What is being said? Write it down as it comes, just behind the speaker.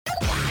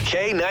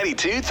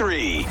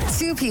K92-3.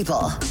 Two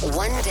people,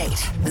 one date,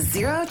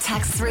 zero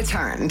texts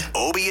returned.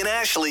 Obie and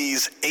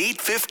Ashley's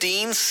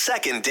 8:15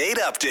 second date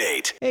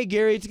update. Hey,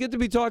 Gary, it's good to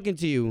be talking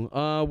to you.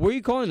 Where are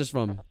you calling us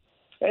from?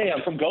 Hey,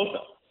 I'm from Gotha.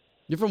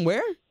 You're from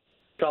where?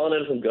 Calling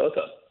in from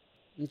Gotha.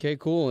 Okay,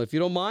 cool. If you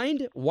don't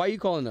mind, why are you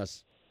calling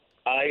us?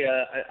 I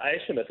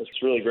actually met this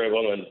really great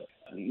woman.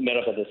 Met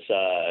up at this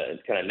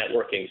kind of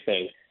networking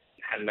thing.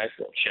 Had a nice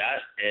little chat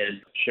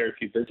and shared a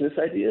few business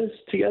ideas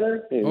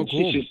together. And Oh,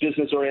 cool. She's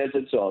business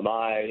oriented, so am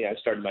I. I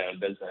started my own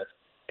business.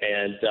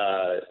 And,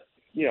 I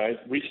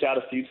reached out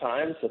a few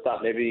times. I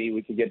thought maybe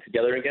we could get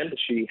together again, but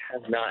she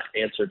has not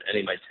answered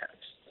any of my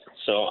texts.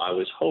 So I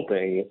was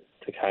hoping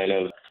to kind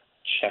of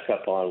check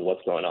up on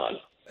what's going on.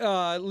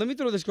 Let me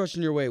throw this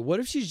question your way. What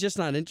if she's just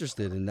not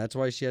interested and that's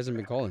why she hasn't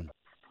been calling?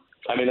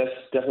 I mean, that's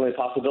definitely a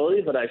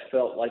possibility, but I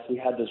felt like we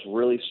had this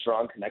really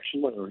strong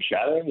connection when we were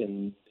chatting,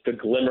 and the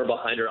glimmer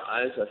behind her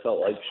eyes, I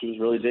felt like she was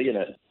really digging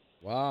it.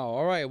 Wow.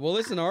 All right. Well,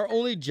 listen, our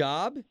only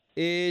job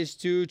is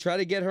to try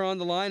to get her on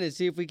the line and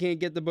see if we can't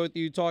get the both of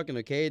you talking,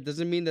 okay? It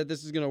doesn't mean that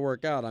this is going to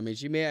work out. I mean,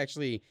 she may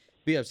actually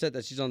be upset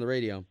that she's on the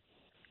radio.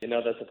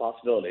 That's a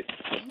possibility.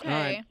 Okay. All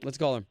right. Let's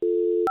call her.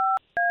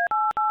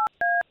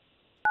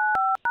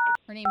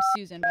 Her name's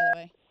Susan, by the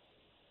way.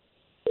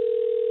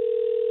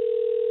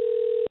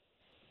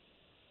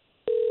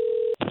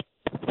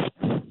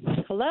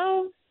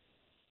 Hello?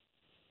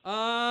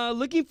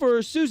 Looking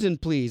for Susan,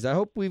 please. I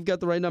hope we've got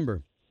the right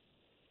number.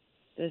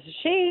 This is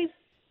she.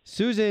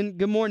 Susan,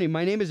 good morning.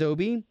 My name is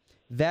Obie.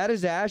 That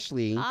is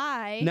Ashley.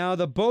 Hi. Now,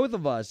 the both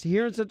of us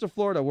here in Central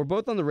Florida, we're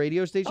both on the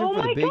radio station Oh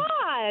for the my big...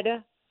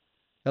 God!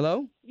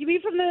 Hello? You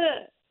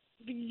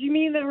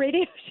mean the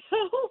radio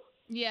show?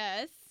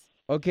 Yes.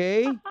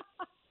 Okay.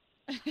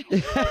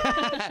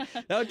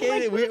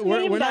 Okay,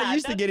 we're not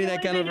used to getting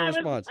that kind of a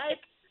response.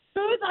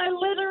 I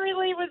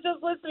literally was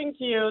just listening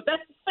to you.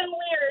 That's so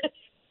weird.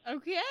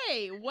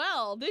 Okay.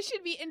 Well, this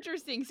should be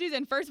interesting.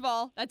 Susan, first of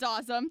all, that's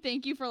awesome.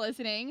 Thank you for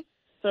listening.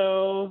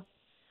 So,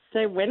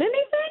 did I win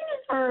anything?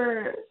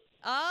 Or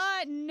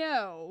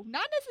No,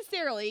 not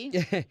necessarily.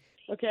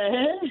 okay.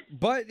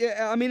 But,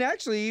 I mean,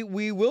 actually,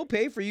 we will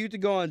pay for you to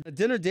go on a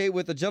dinner date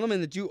with a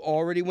gentleman that you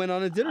already went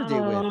on a dinner date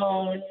with.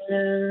 Oh,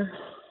 no.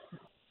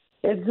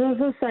 Is this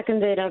a second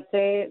date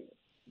update?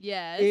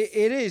 Yes.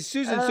 It is.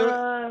 Susan,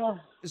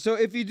 so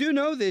if you do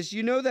know this,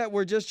 you know that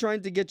we're just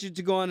trying to get you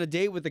to go on a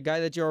date with the guy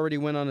that you already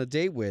went on a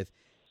date with.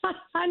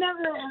 I never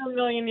in a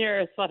million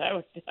years thought I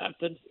would have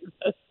to do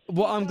this.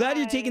 Well, I'm glad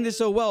you're taking this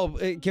so well.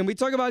 Can we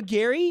talk about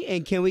Gary,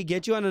 and can we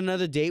get you on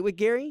another date with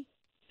Gary?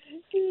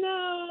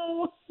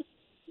 No.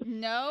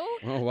 No?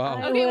 Oh, wow.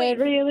 I Okay, would wait.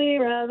 really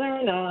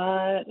rather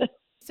not.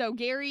 So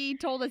Gary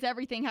told us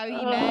everything, how he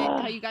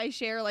met, how you guys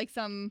share like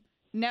some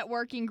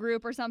networking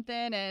group or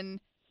something,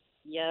 and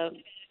Yep.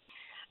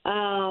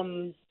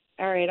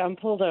 All right, I'm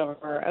pulled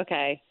over.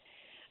 Okay.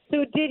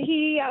 So did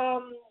he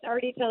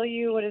already tell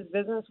you what his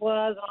business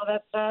was and all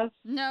that stuff?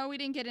 no, we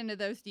didn't get into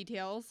those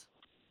details.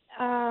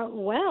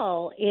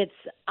 Well, it's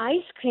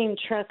ice cream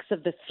trucks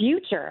of the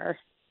future.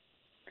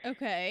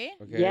 Okay.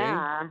 Okay.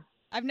 Yeah.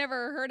 I've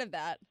never heard of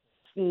that.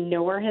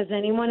 Nor has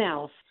anyone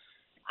else.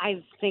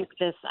 I think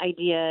this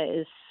idea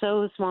is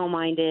so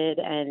small-minded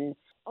and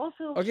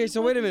also... Okay,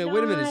 so wait a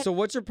minute. So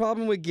what's your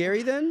problem with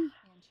Gary then?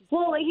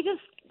 Well,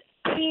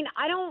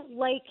 I don't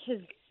like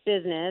his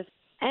business,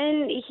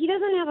 and he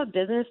doesn't have a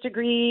business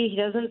degree. He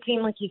doesn't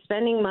seem like he's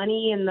spending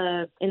money in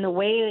the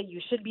way that you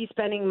should be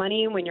spending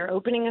money when you're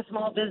opening a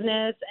small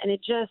business, and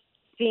it just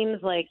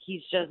seems like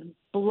he's just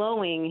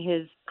blowing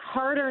his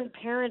hard-earned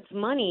parents'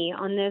 money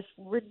on this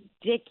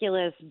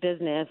ridiculous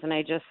business, and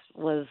I just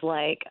was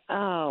like,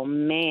 oh,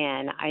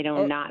 man, I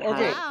do not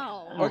okay. have...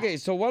 Wow. Okay,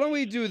 so why don't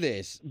we do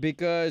this?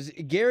 Because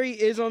Gary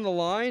is on the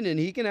line, and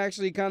he can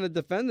actually kind of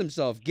defend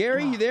himself.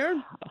 Gary, you there?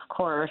 Of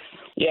course.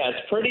 Yeah, it's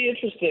pretty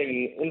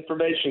interesting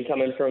information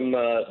coming from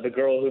the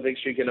girl who thinks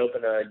she can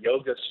open a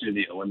yoga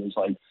studio. And there's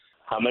like,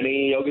 how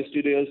many yoga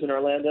studios in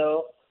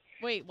Orlando?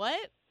 Wait,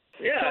 what?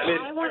 Yeah,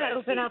 I want to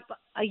open up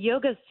a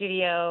yoga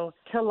studio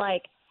to,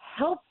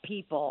 help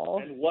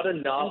people. And what a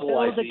novel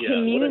build a idea.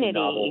 community. What a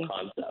novel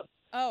concept.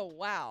 Oh,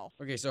 wow.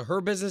 Okay, so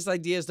her business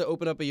idea is to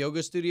open up a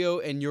yoga studio,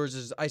 and yours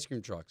is ice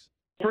cream trucks.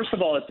 First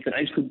of all, it's an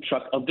ice cream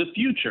truck of the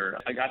future.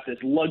 I got this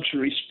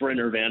luxury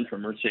Sprinter van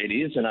from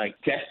Mercedes, and I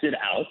decked it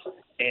out,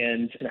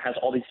 and it has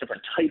all these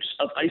different types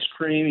of ice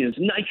cream. There's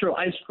nitro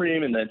ice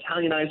cream, and the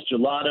Italianized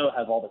gelato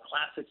have all the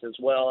classics as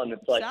well, and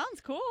it's like,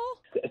 Sounds cool.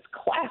 it's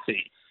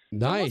classy.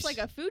 Almost like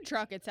a food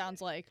truck, it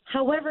sounds like.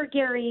 However,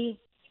 Gary,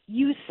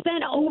 you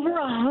spent over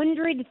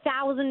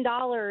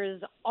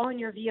 $100,000 on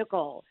your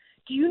vehicle.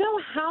 Do you know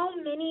how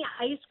many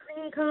ice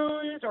cream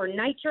cones or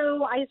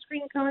nitro ice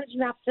cream cones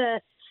you have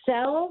to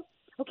sell?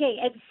 Okay,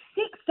 at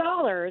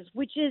 $6,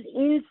 which is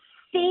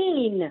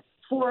insane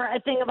for a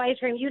thing of ice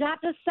cream, you'd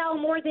have to sell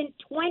more than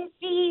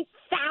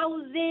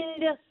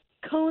 20,000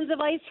 cones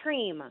of ice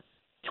cream.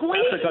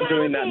 I'm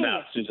doing that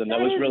math, Susan. That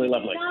was really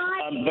lovely.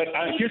 But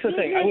here's the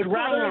thing: I would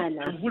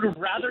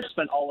rather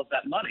spend all of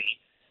that money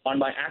on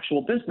my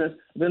actual business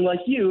than like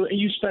you, and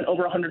you spent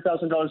over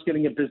 $100,000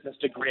 getting a business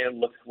degree, and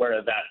look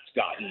where that's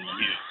gotten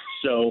you.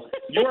 So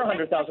you're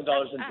 $100,000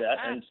 in debt,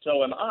 and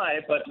so am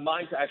I, but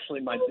mine's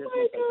actually my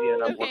business idea.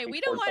 And I'm Okay,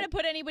 we don't want to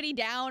put anybody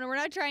down. We're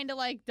not trying to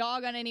like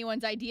dog on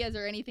anyone's ideas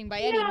or anything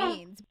by any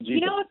means. You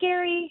know what,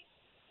 Gary?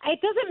 It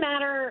doesn't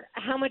matter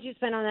how much you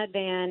spend on that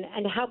van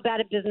and how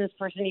bad a business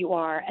person you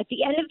are. At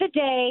the end of the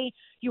day,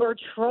 you are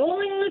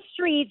trolling the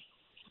streets,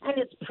 and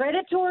it's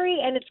predatory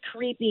and it's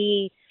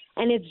creepy,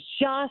 and it's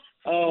just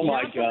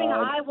not something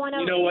I want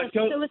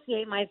to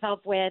associate myself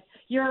with.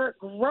 You're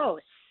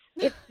gross.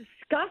 It's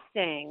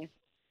disgusting.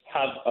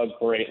 Have a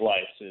great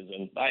life,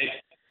 Susan. Bye.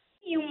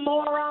 You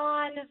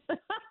moron.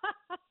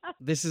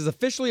 This is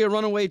officially a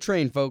runaway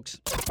train, folks.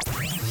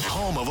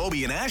 Home of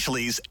Obie and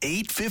Ashley's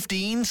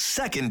 8:15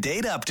 second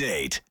date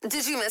update.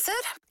 Did you miss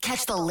it?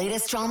 Catch the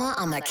latest drama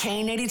on the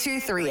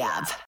K82-3 app.